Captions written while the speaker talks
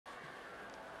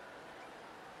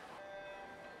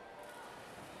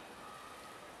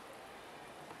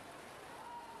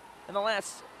And the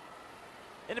last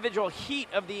individual heat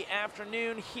of the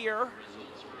afternoon here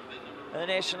in the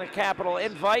National Capital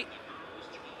Invite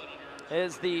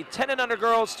is the 10 and under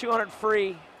girls 200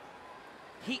 free,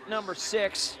 heat number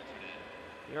 6.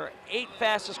 There are 8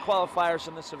 fastest qualifiers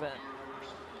in this event.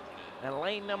 And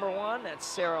lane number 1, that's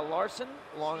Sarah Larson,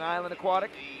 Long Island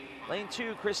Aquatic. Lane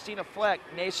 2, Christina Fleck,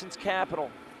 Nation's Capital.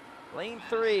 Lane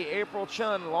 3, April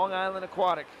Chun, Long Island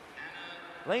Aquatic.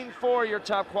 Lane 4, your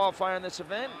top qualifier in this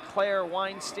event, Claire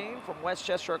Weinstein from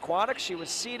Westchester Aquatics. She was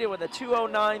seeded with a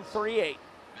 209.38.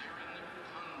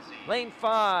 Lane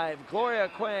 5, Gloria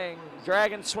Quang,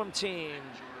 Dragon Swim Team.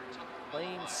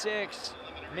 Lane 6,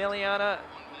 Miliana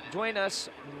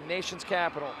Duenas, Nation's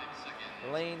Capital.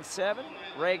 Lane 7,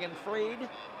 Reagan Freed,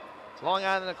 Long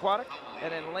Island Aquatic.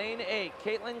 And in lane 8,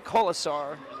 Caitlin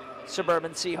Colasar,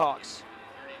 Suburban Seahawks.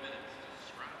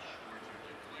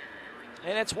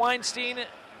 And it's Weinstein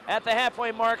at the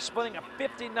halfway mark, splitting a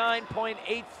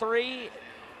 59.83,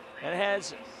 and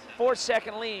has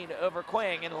 4-second lead over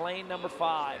Quang in lane number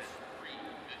 5.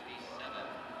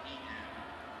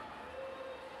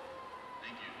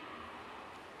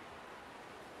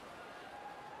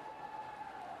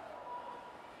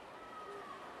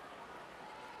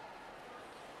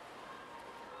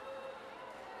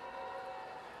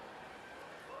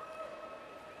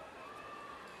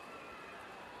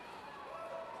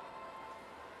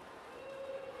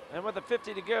 And with a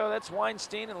 50 to go, that's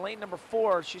Weinstein in lane number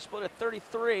 4. She split a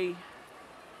 33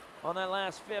 on that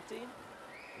last 50.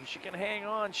 If she can hang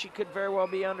on, she could very well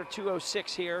be under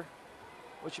 206 here,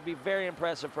 which would be very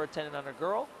impressive for a 10 and under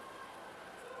girl.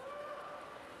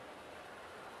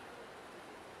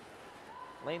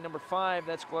 Lane number 5,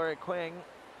 that's Gloria Quang,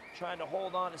 trying to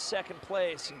hold on to second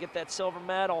place and get that silver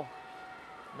medal.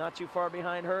 Not too far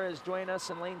behind her is Duenas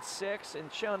in lane 6 and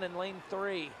Chun in lane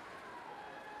 3.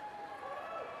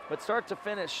 But start to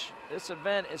finish, this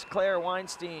event is Claire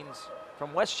Weinstein's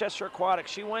from Westchester Aquatics.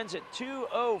 She wins at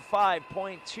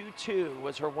 2:05.22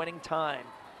 was her winning time.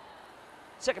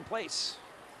 Second place,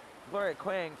 Gloria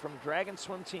Quang from Dragon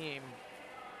Swim Team,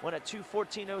 won at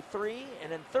 2:14.03.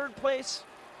 And in third place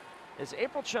is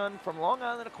April Chun from Long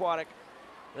Island Aquatic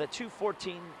with a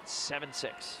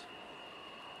 2:14.76.